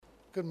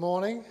Good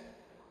morning.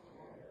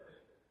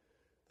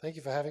 Thank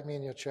you for having me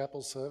in your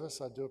chapel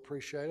service. I do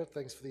appreciate it.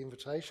 Thanks for the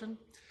invitation.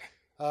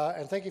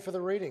 And thank you for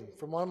the reading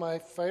from one of my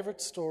favourite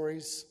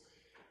stories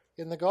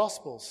in the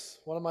Gospels,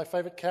 one of my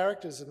favourite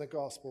characters in the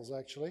Gospels,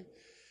 actually.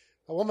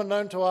 A woman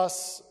known to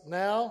us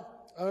now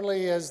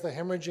only as the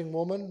hemorrhaging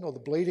woman or the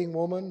bleeding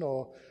woman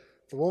or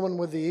the woman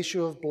with the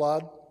issue of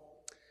blood.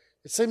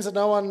 It seems that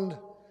no one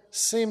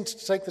seemed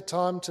to take the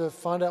time to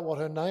find out what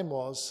her name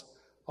was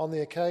on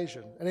the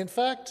occasion. And in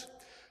fact,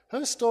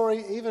 her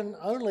story even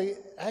only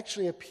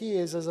actually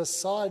appears as a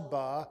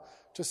sidebar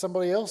to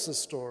somebody else's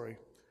story.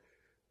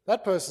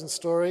 That person's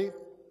story,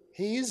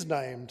 he is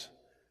named.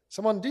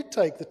 Someone did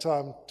take the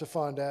time to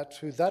find out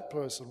who that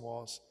person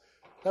was.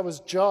 That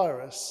was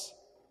Jairus,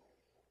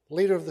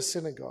 leader of the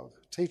synagogue,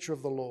 teacher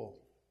of the law.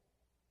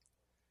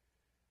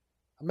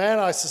 A man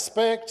I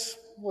suspect,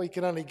 well, you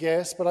can only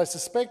guess, but I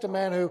suspect a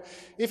man who,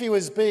 if he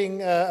was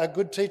being a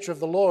good teacher of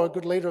the law, a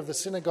good leader of the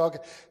synagogue,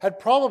 had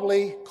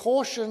probably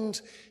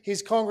cautioned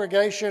his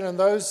congregation and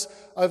those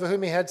over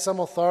whom he had some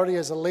authority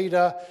as a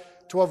leader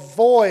to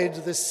avoid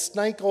this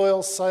snake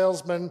oil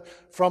salesman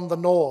from the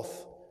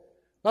north.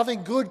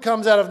 Nothing good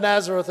comes out of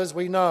Nazareth, as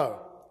we know.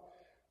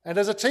 And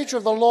as a teacher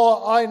of the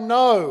law, I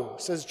know,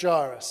 says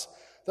Jairus,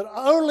 that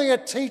only a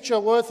teacher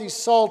worth his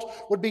salt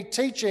would be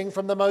teaching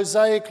from the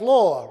Mosaic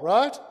law,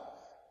 right?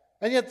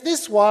 And yet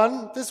this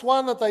one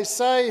that they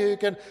say who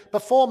can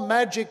perform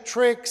magic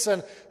tricks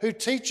and who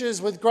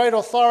teaches with great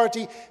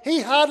authority,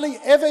 he hardly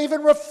ever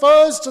even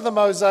refers to the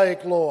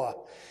Mosaic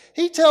law.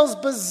 He tells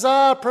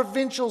bizarre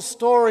provincial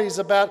stories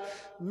about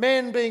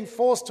men being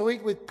forced to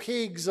eat with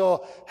pigs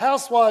or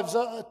housewives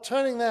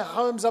turning their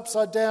homes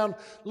upside down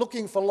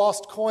looking for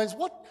lost coins.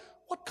 What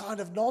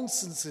kind of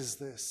nonsense is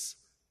this?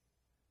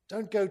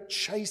 Don't go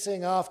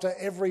chasing after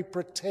every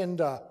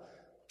pretender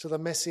to the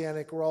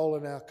messianic role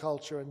in our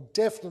culture, and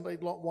definitely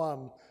not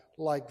one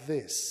like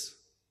this.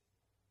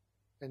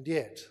 And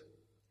yet,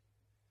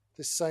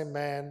 this same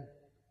man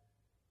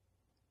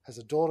has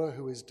a daughter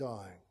who is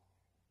dying.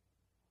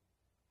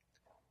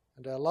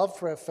 And our love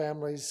for our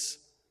families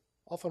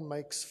often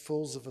makes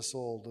fools of us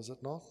all, does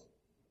it not?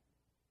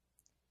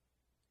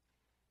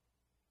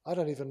 I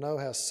don't even know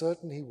how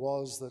certain he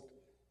was that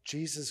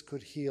Jesus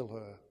could heal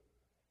her,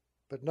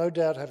 but no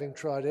doubt having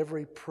tried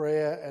every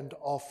prayer and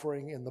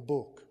offering in the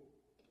book,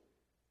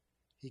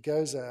 he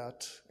goes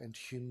out and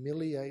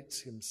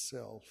humiliates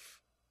himself.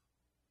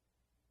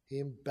 He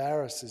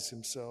embarrasses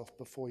himself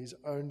before his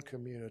own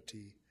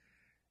community,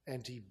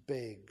 and he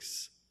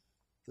begs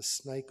the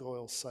snake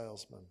oil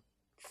salesman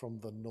from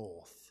the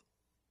north,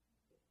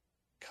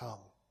 "Come,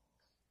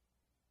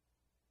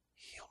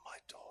 heal my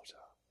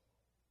daughter."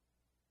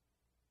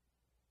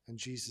 And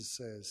Jesus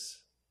says,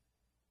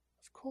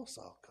 "Of course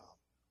I'll come."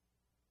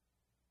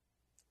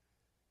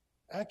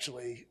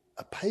 Actually,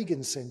 a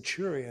pagan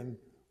centurion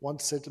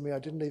once said to me, I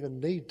didn't even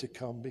need to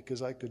come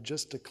because I could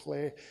just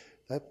declare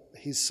that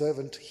his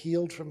servant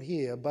healed from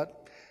here,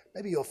 but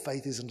maybe your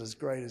faith isn't as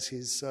great as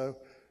his, so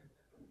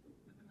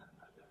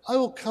I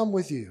will come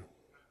with you.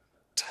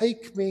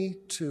 Take me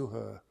to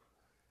her.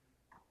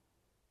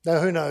 Now,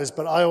 who knows,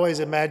 but I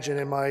always imagine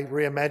in my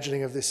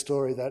reimagining of this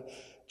story that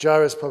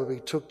Jairus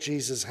probably took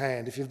Jesus'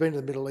 hand. If you've been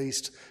to the Middle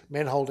East,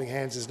 men holding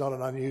hands is not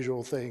an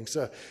unusual thing.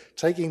 So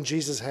taking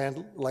Jesus'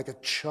 hand like a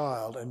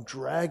child and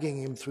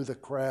dragging him through the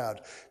crowd,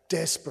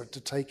 desperate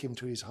to take him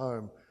to his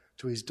home,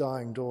 to his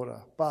dying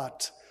daughter.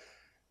 But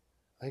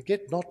they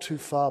get not too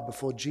far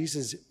before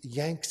Jesus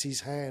yanks his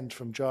hand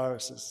from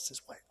Jairus and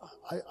says,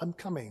 "Wait, I'm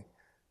coming.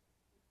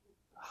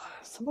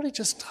 Somebody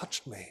just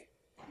touched me.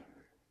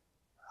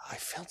 I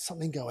felt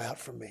something go out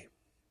from me.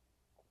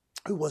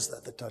 Who was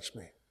that touched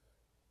me?"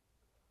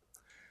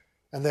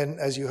 And then,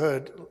 as you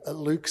heard,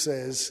 Luke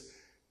says,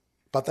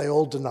 but they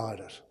all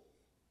denied it.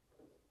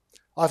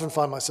 I often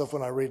find myself,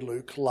 when I read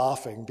Luke,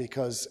 laughing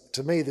because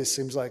to me this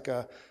seems like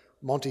a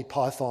Monty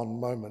Python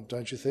moment,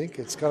 don't you think?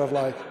 It's kind of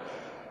like,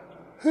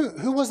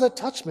 who was that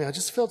touched me? I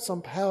just felt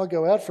some power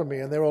go out from me.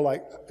 And they're all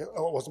like,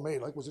 "Oh, it wasn't me.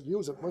 Like, was it you?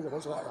 Was it?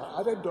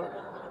 I don't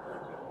know."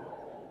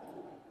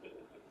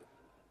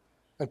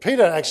 And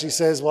Peter actually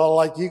says, well,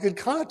 like, you could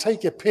kind of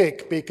take your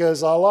pick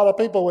because a lot of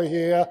people were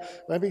here.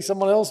 Maybe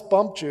someone else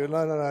bumped you.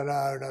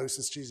 No,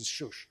 says Jesus,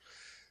 shush.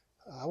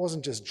 I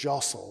wasn't just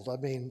jostled. I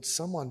mean,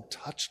 someone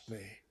touched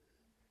me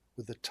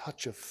with the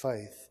touch of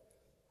faith.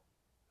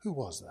 Who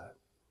was that?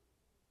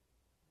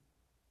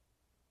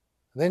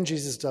 And then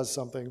Jesus does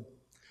something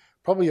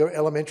probably your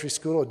elementary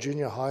school or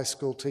junior high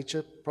school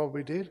teacher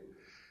probably did.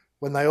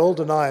 When they all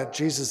deny it,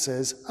 Jesus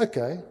says,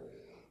 "Okay,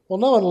 well,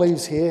 no one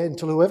leaves here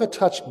until whoever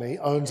touched me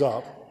owns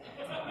up."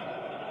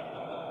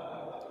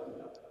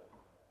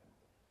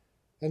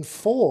 And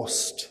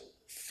forced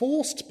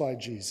by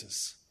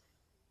Jesus,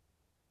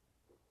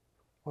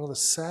 one of the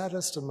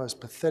saddest and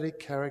most pathetic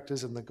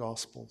characters in the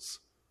Gospels,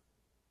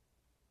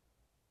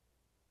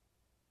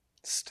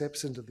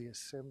 steps into the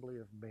assembly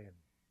of men.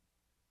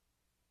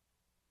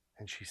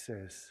 And she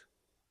says,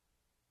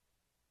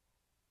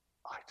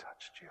 "I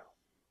touched you.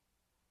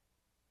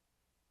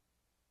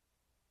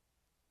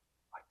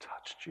 I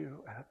touched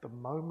you, and at the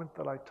moment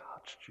that I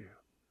touched you,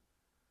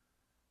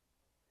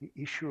 the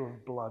issue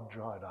of blood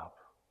dried up.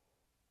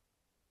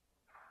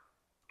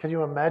 Can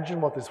you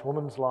imagine what this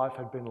woman's life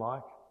had been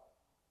like?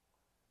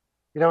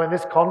 You know, in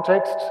this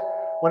context,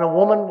 when a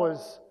woman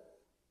was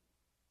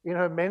in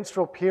her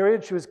menstrual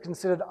period, she was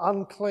considered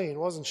unclean,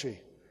 wasn't she?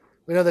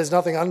 We know there's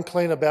nothing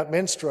unclean about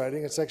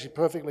menstruating. It's actually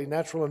perfectly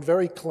natural and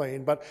very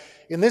clean. But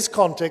in this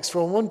context, for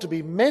a woman to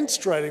be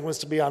menstruating was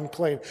to be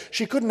unclean.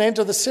 She couldn't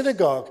enter the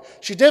synagogue.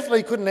 She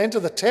definitely couldn't enter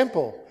the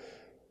temple.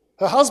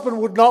 Her husband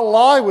would not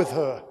lie with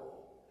her.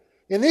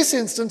 In this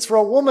instance, for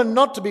a woman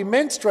not to be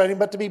menstruating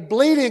but to be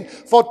bleeding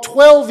for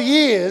 12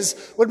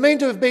 years would mean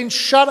to have been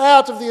shut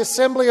out of the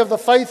assembly of the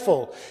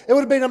faithful. It would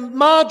have been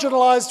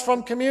marginalised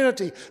from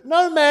community.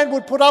 No man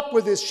would put up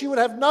with this. She would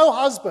have no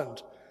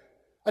husband.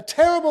 A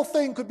terrible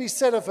thing could be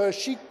said of her.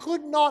 She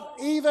could not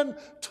even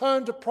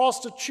turn to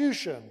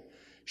prostitution.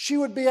 She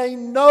would be a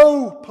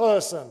no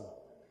person,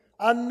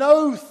 a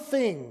no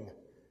thing.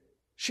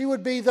 She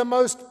would be the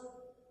most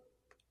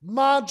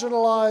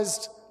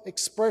marginalised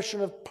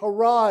expression of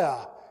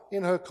pariah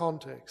in her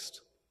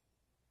context.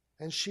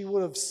 And she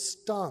would have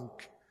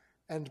stunk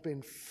and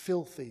been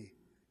filthy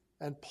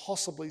and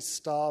possibly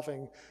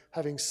starving,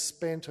 having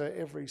spent her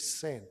every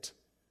cent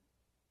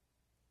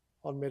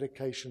on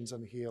medications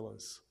and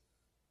healers.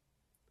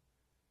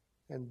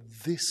 And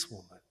this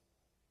woman,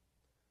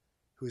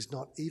 who is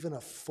not even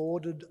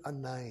afforded a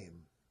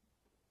name,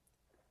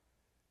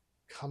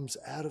 comes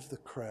out of the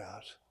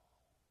crowd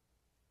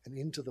and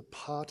into the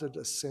parted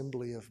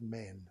assembly of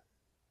men.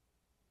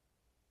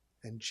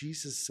 And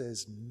Jesus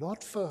says,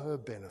 not for her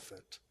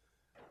benefit,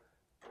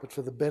 but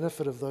for the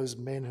benefit of those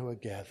men who are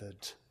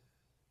gathered,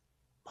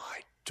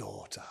 my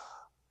daughter,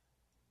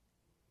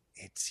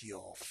 it's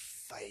your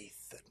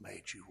faith that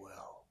made you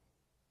well.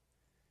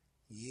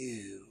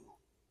 You,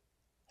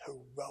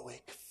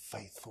 heroic,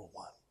 faithful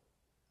one.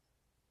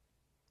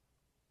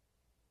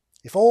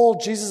 If all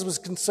Jesus was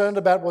concerned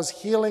about was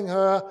healing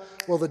her,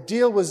 well, the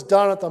deal was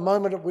done at the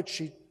moment at which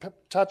she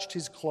touched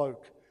his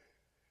cloak.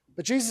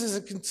 But Jesus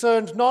is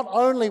concerned not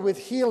only with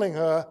healing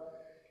her,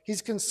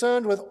 he's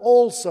concerned with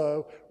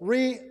also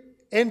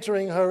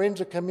re-entering her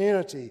into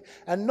community.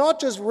 And not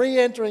just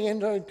re-entering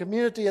into her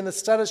community in the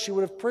status she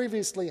would have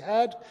previously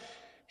had,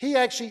 he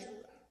actually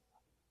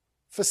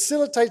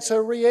facilitates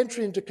her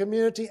re-entry into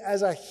community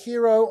as a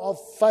hero of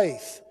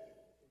faith.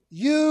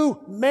 You,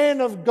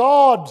 men of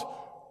God,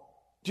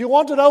 do you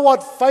want to know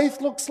what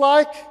faith looks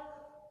like?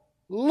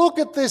 Look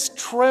at this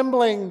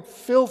trembling,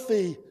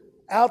 filthy,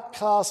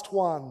 outcast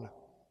one.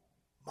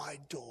 My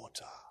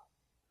daughter,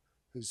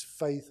 whose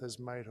faith has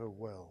made her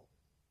well.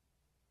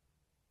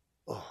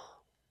 Oh,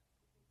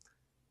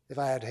 if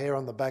I had hair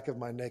on the back of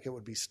my neck, it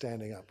would be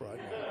standing up right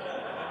now.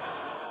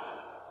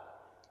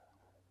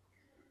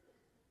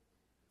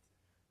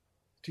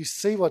 Do you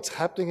see what's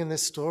happening in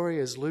this story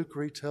as Luke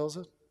retells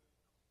it?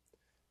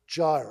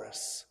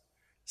 Jairus,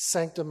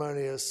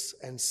 sanctimonious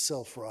and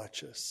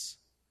self-righteous,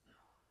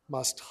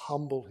 must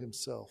humble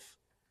himself.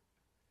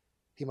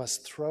 He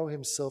must throw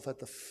himself at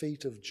the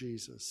feet of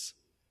Jesus.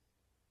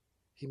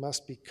 He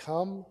must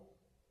become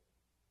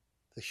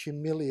the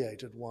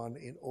humiliated one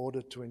in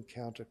order to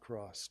encounter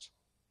Christ.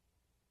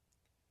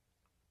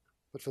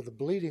 But for the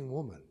bleeding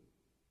woman,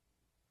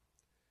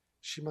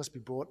 she must be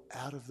brought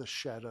out of the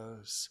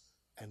shadows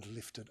and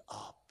lifted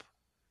up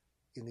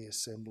in the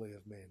assembly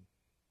of men.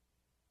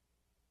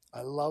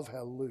 I love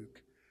how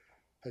Luke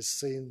has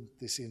seen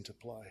this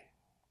interplay.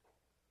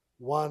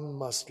 One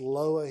must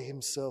lower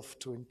himself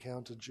to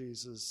encounter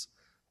Jesus,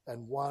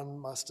 and one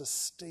must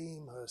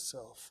esteem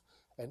herself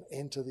and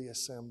enter the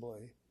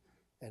assembly.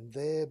 And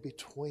there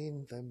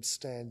between them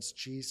stands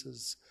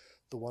Jesus,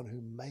 the one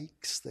who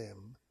makes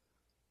them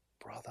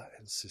brother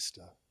and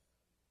sister.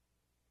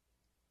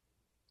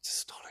 It's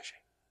astonishing.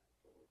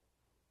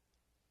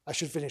 I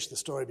should finish the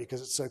story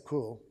because it's so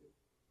cool.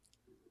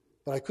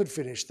 But I could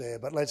finish there,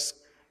 but let's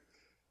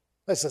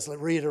just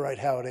reiterate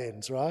how it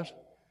ends, right?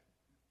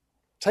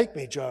 Take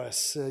me,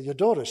 Jairus, your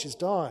daughter, she's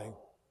dying.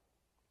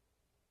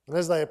 And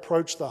as they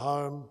approach the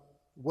home,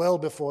 well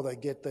before they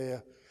get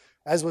there,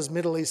 as was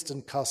Middle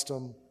Eastern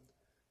custom,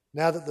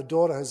 now that the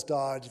daughter has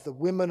died, the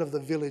women of the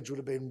village would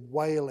have been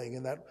wailing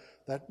in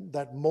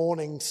that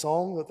mourning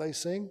song that they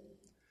sing.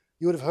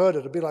 You would have heard it.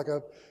 It'd be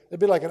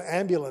like an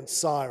ambulance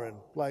siren,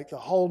 like the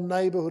whole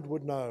neighbourhood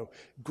would know.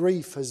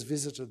 Grief has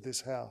visited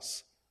this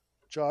house.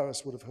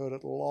 Jairus would have heard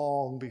it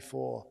long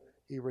before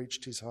he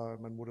reached his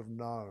home and would have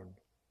known.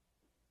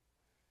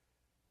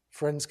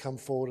 Friends come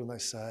forward and they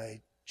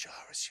say,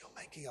 Jairus, you're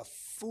making a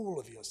fool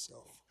of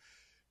yourself.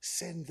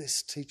 Send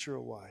this teacher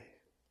away.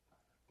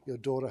 Your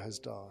daughter has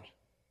died.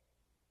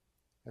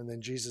 And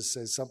then Jesus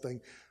says something,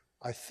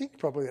 I think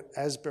probably at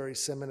Asbury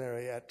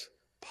Seminary at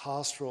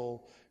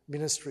pastoral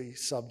ministry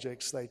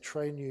subjects, they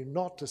train you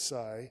not to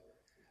say.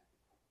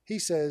 He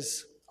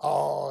says,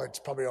 oh, it's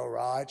probably all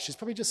right. She's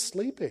probably just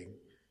sleeping.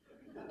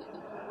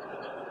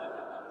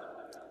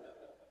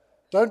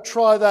 Don't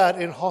try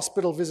that in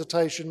hospital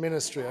visitation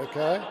ministry,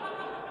 okay?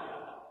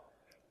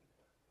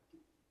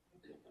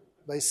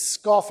 They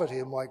scoff at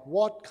him like,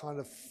 what kind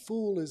of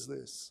fool is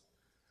this?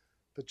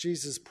 But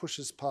Jesus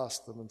pushes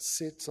past them and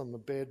sits on the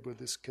bed with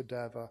this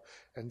cadaver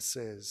and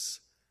says,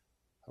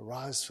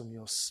 arise from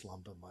your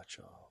slumber, my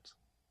child.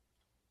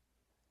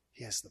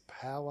 He has the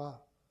power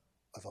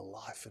over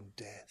life and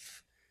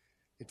death.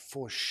 It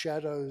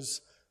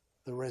foreshadows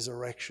the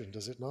resurrection,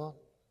 does it not?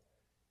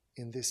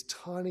 In this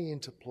tiny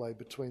interplay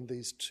between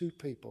these two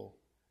people,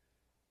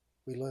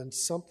 we learn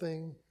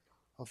something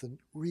of the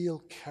real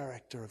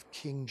character of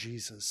King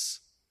Jesus.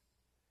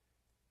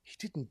 He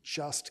didn't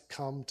just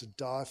come to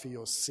die for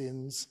your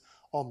sins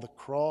on the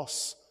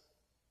cross.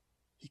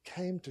 He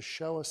came to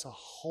show us a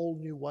whole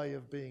new way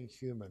of being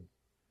human.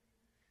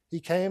 He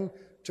came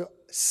to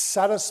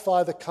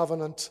satisfy the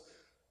covenant,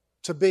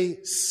 to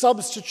be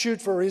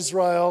substitute for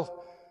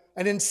Israel,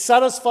 and in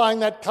satisfying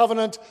that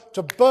covenant,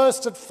 to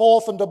burst it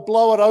forth and to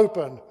blow it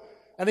open.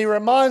 And he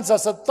reminds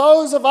us that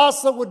those of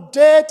us that would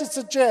dare to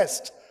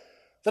suggest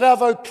that our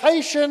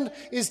vocation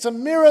is to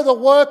mirror the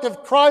work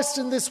of Christ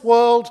in this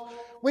world,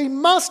 we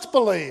must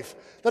believe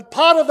that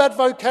part of that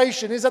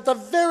vocation is at the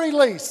very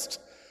least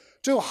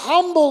to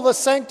humble the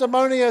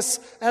sanctimonious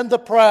and the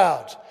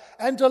proud,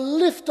 and to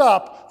lift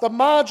up the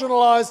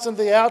marginalised and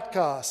the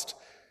outcast.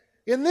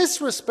 In this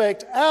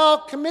respect,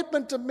 our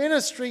commitment to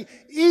ministry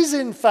is,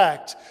 in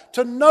fact,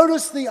 to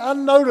notice the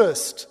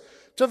unnoticed,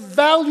 to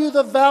value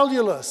the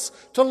valueless,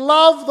 to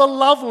love the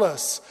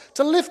loveless,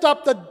 to lift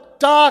up the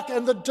dark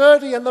and the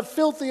dirty and the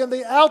filthy and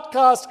the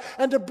outcast,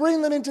 and to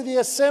bring them into the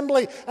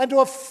assembly and to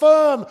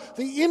affirm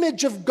the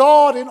image of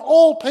God in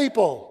all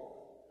people.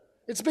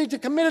 It's been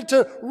committed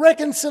to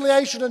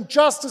reconciliation and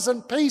justice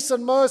and peace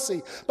and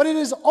mercy. But it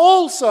is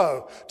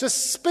also to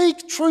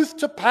speak truth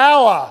to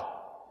power,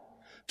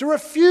 to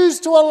refuse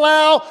to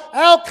allow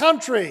our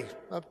country,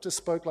 I just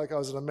spoke like I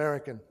was an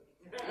American,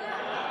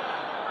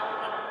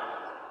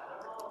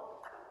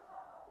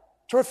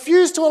 to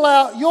refuse to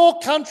allow your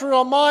country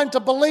or mine to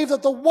believe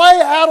that the way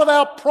out of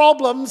our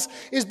problems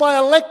is by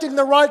electing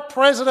the right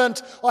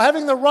president or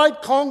having the right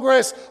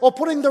Congress or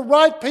putting the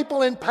right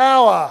people in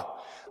power.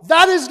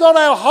 That is not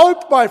our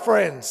hope, my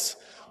friends.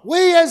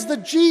 We as the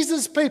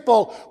Jesus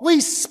people,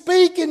 we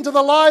speak into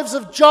the lives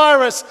of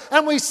Jairus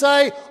and we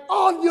say,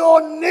 on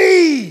your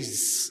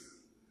knees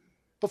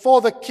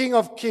before the King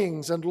of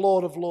Kings and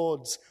Lord of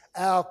Lords,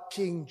 our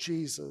King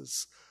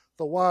Jesus,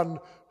 the one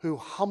who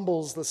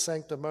humbles the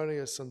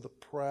sanctimonious and the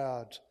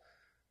proud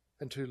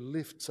and who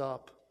lifts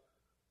up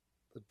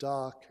the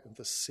dark and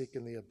the sick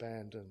and the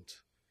abandoned.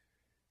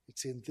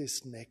 It's in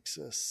this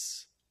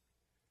nexus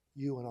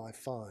you and I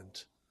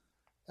find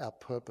our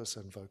purpose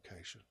and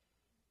vocation.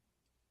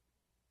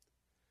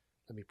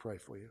 Let me pray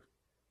for you.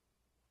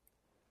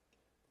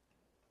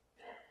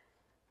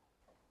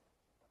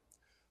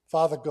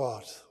 Father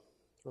God,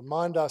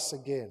 remind us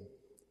again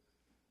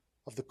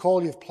of the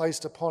call you've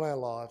placed upon our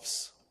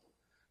lives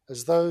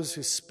as those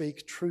who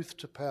speak truth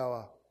to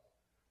power,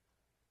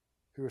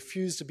 who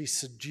refuse to be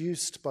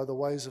seduced by the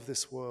ways of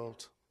this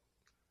world,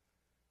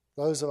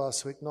 those of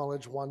us who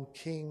acknowledge one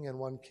King and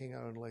one King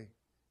only.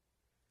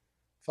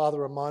 Father,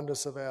 remind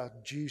us of our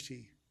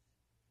duty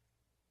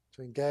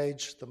to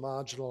engage the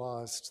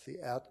marginalised,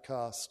 the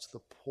outcast,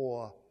 the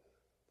poor,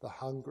 the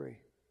hungry,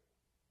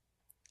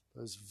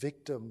 those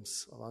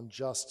victims of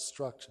unjust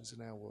structures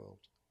in our world.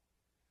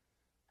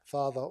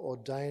 Father,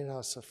 ordain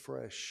us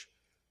afresh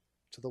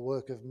to the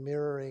work of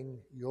mirroring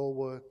your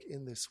work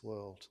in this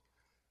world,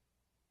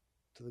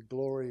 to the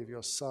glory of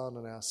your Son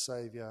and our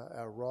Saviour,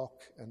 our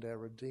Rock and our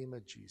Redeemer,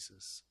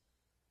 Jesus.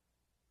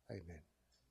 Amen.